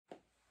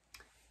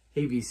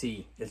Hey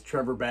VC, it's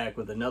Trevor back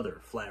with another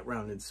flat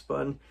rounded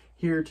spun,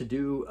 here to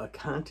do a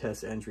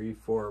contest entry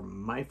for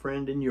my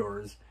friend and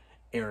yours,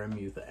 Aaron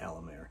Mutha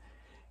Alamare.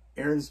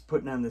 Aaron's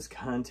putting on this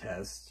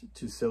contest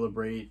to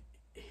celebrate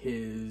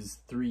his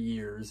 3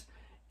 years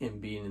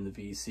in being in the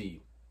VC,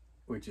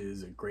 which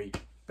is a great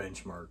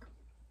benchmark.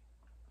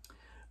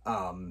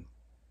 A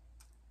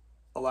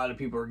lot of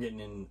people are getting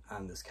in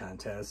on this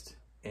contest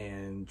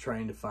and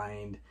trying to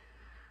find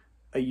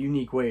a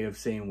unique way of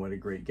saying what a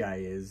great guy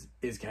is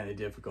kind of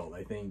difficult.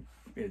 I think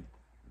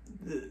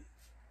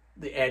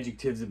the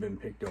adjectives have been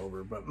picked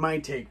over, but my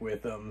take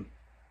with him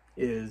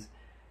is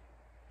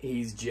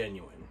he's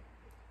genuine.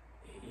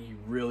 He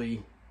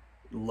really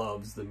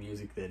loves the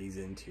music that he's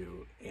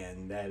into,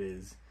 and that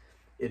is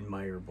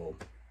admirable.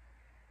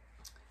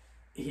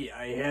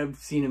 I have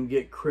seen him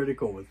get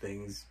critical with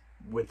things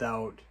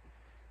without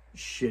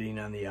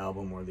shitting on the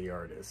album or the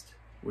artist,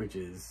 which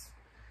is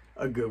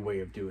a good way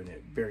of doing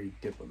it. Very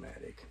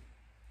diplomatic,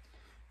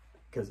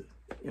 because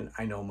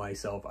I know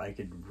myself, I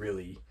could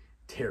really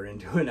tear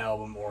into an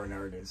album or an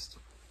artist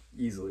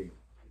easily,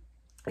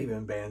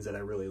 even bands that I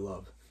really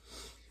love.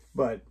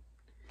 But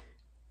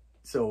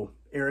so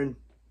Aaron,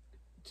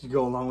 to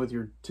go along with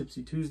your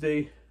Tipsy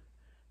Tuesday,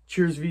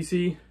 cheers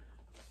VC,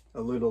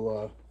 a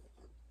little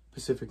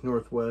Pacific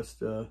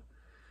Northwest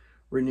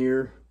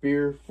Rainier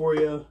beer for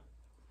you.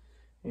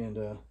 And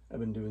I've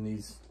been doing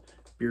these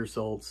beer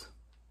salts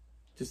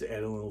just to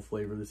add a little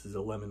flavor. This is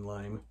a lemon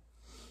lime.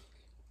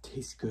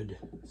 Tastes good.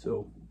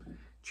 So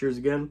cheers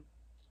again.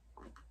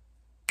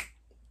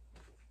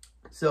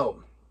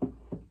 So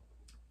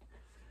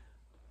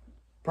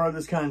part of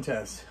this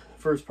contest,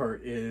 first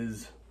part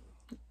is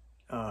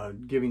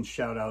giving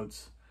shout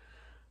outs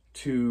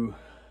to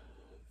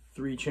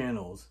 3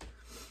 channels,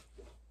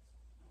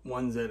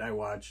 ones that I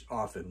watch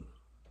often.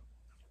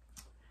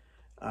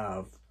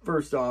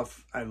 First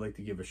off, I'd like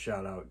to give a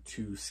shout out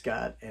to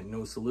Scott at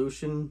No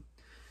Solution.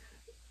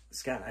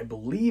 Scott, I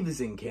believe,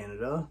 is in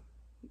Canada.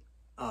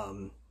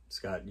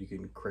 Scott, you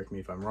can correct me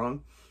if I'm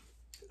wrong.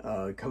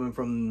 Coming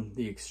from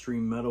the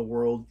extreme metal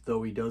world,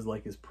 though he does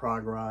like his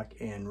prog rock,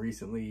 and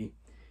recently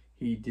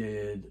he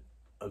did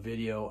a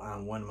video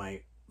on one of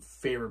my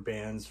favorite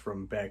bands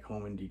from back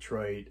home in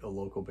Detroit, a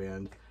local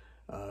band.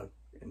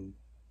 And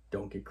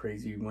don't get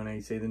crazy when I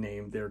say the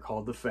name, they're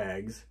called The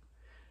Fags.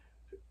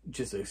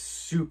 Just a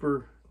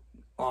super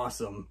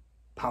awesome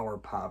power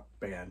pop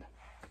band.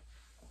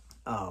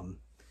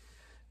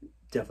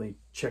 Definitely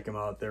check them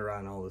out. They're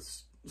on all the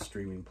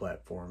streaming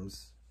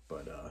platforms,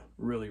 but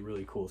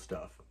really cool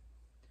stuff.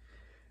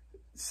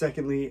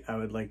 Secondly, I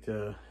would like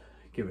to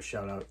give a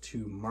shout out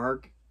to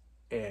Mark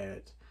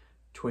at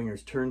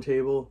Twinger's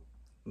Turntable,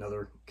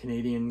 another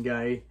Canadian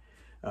guy.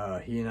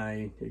 He and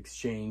I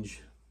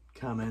exchange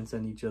comments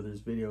on each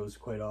other's videos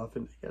quite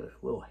often. I got a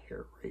little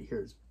hair right here,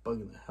 it's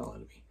bugging the hell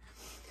out of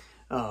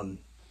me.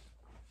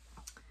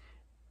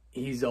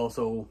 He's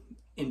also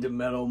into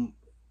metal,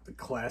 the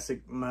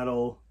classic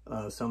metal,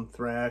 some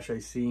thrash. I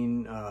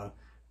seen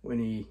when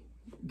he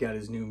got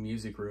his new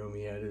music room,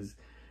 he had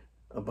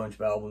a bunch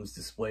of albums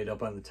displayed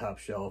up on the top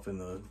shelf, and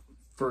the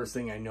first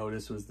thing I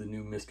noticed was the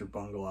new Mr.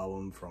 Bungle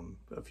album from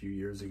a few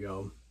years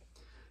ago.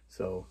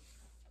 So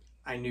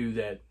I knew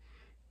that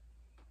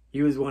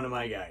he was one of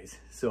my guys.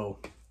 So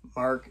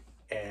Mark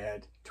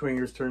at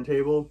Twinger's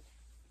Turntable.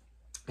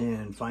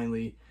 And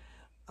finally,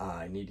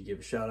 I need to give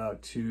a shout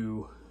out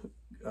to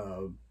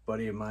a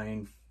buddy of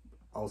mine,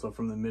 also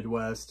from the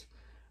Midwest,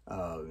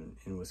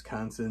 in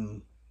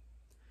Wisconsin,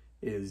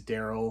 is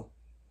Daryl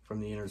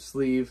from the Inner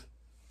Sleeve.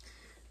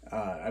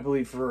 I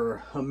believe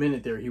for a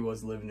minute there he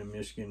was living in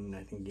Michigan.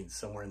 I think it's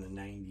somewhere in the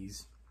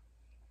 90s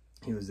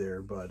he was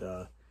there.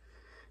 But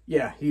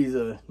yeah, he's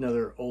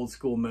another old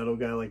school metal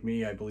guy like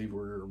me. I believe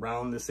we're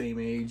around the same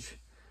age.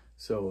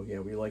 So yeah,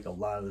 we like a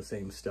lot of the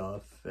same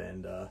stuff.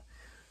 And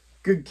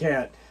good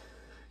cat.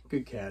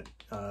 Good cat.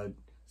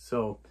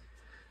 So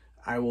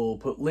I will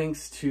put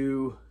links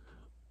to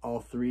all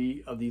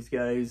 3 of these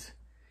guys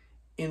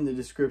in the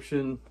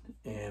description,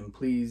 and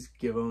please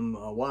give them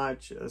a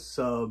watch, a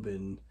sub,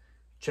 and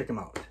check them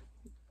out.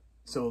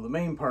 So the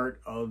main part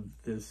of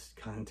this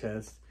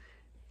contest,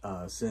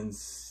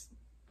 since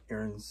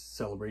Aaron's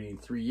celebrating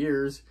 3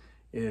 years,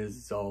 is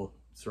it's all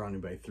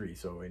surrounded by 3.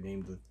 So I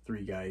named the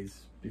 3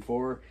 guys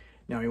before.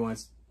 Now he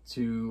wants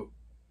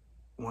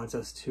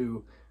us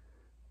to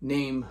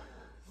name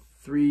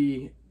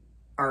 3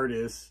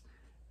 artists,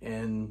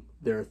 and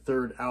their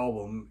 3rd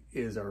album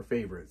is our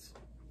favorites.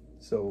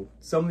 So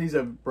some of these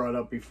I've brought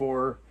up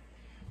before,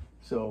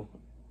 so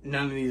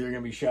none of these are going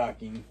to be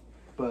shocking,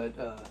 but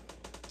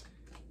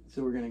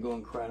so we're going to go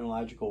in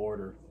chronological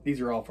order.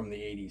 These are all from the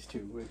 80s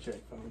too, which I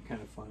found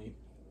kind of funny.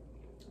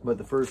 But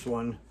the first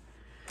one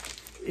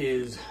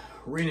is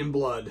Rain in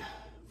Blood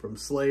from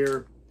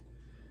Slayer,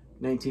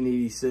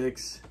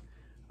 1986.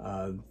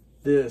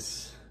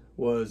 This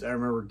was, I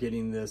remember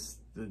getting this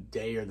the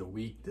day or the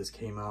week this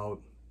came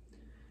out,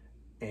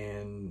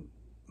 and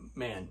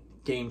man,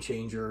 game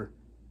changer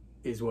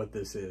is what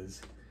this is.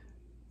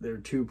 their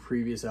two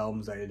previous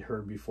albums I had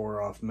heard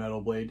before off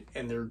Metal Blade,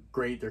 and they're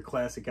great. They're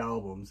classic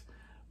albums,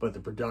 but the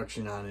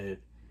production on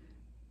it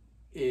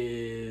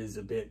is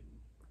a bit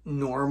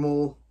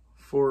normal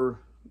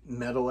for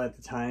metal at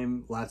the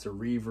time. Lots of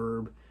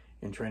reverb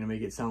and trying to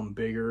make it sound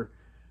bigger.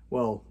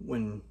 Well,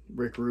 when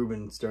Rick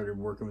Rubin started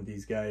working with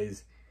these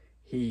guys,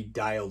 he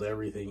dialed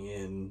everything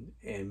in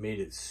and made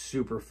it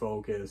super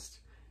focused,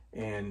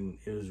 and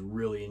it was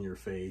really in your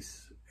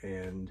face,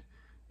 and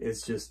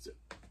it's just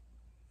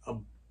a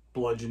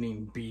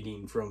bludgeoning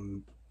beating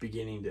from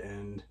beginning to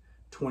end.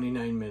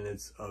 29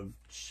 minutes of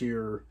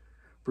sheer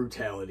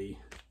brutality.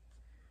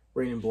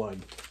 Rain and Blood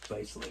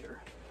by Slayer.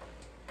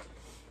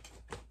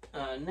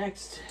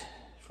 Next,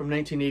 from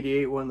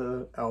 1988, one of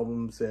the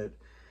albums that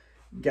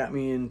got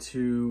me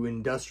into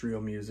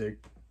industrial music.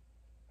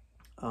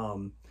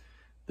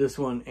 This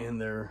one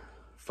and their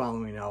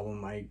following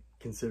album, I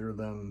consider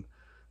them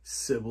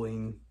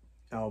sibling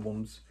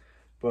albums,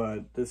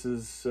 but this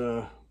is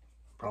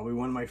probably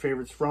one of my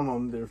favorites from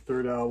them. Their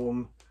third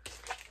album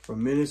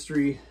from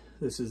Ministry.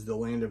 This is The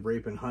Land of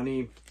Rape and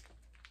Honey.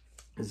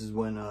 This is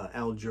when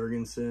Al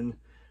Jourgensen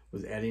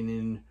was adding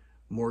in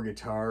more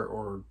guitar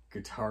or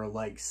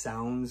guitar-like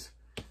sounds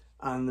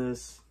on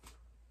this.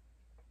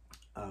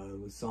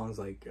 With songs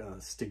like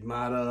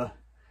Stigmata,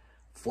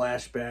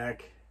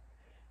 Flashback,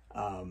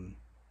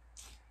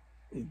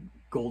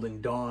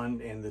 Golden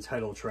Dawn, and the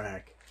title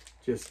track.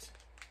 Just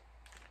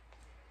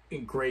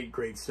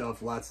great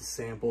stuff. Lots of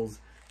samples.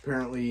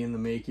 Apparently in the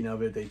making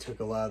of it, they took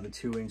a lot of the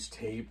 2-inch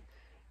tape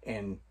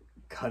and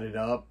cut it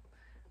up,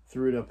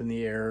 threw it up in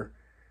the air,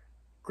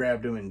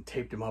 grabbed them and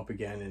taped them up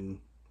again, and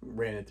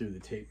ran it through the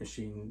tape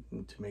machine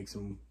to make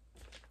some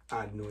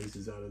odd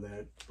noises out of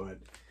that. But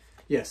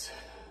yes,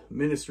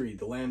 Ministry,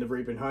 The Land of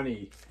Rape and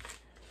Honey,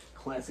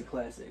 classic.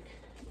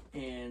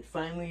 And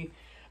finally,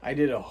 I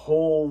did a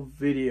whole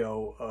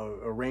video,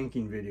 a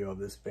ranking video of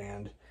this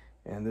band,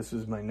 and this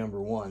was my number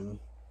 1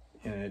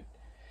 in it.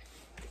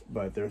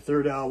 But their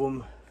third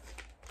album,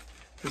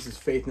 this is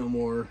Faith No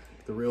More,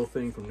 The Real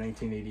Thing from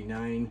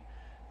 1989.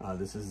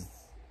 This is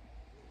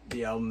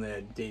the album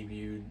that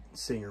debuted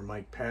singer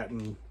Mike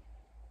Patton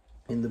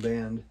in the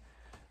band.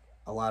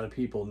 A lot of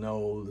people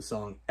know the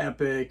song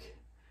Epic,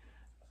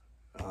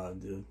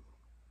 the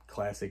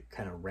classic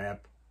kind of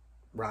rap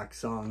rock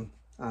song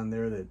on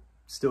there that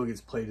still gets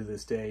played to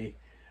this day.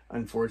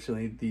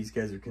 Unfortunately, these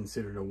guys are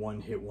considered a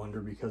one-hit wonder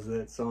because of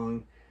that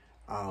song.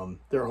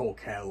 Their whole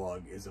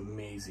catalog is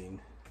amazing.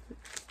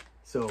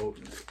 So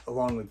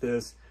along with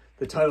this,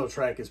 the title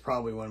track is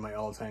probably one of my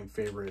all-time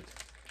favorite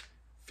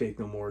Faith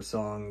No More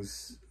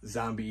songs.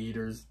 Zombie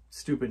Eaters,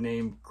 stupid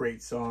name,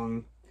 great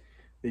song.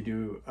 They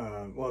do,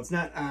 well, it's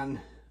not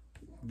on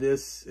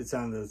this, it's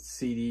on the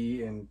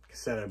CD and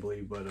cassette, I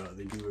believe, but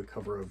they do a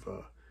cover of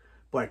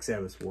Black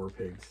Sabbath's War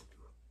Pigs.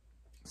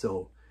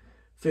 So,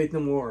 Faith No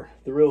More,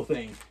 The Real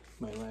Thing,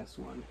 my last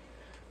one.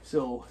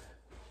 So,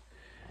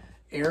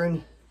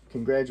 Aaron,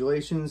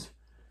 congratulations,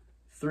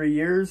 3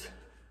 years.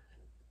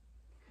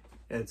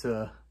 It's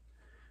a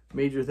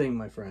major thing,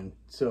 my friend.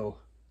 So,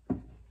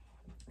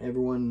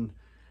 everyone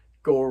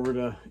go over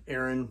to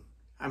Aaron.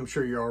 I'm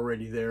sure you're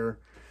already there.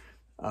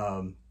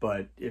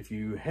 But if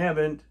you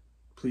haven't,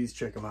 please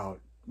check him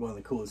out. One of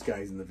the coolest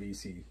guys in the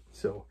VC.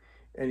 So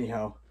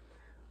anyhow,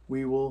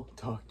 we will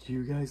talk to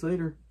you guys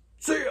later.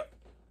 See ya!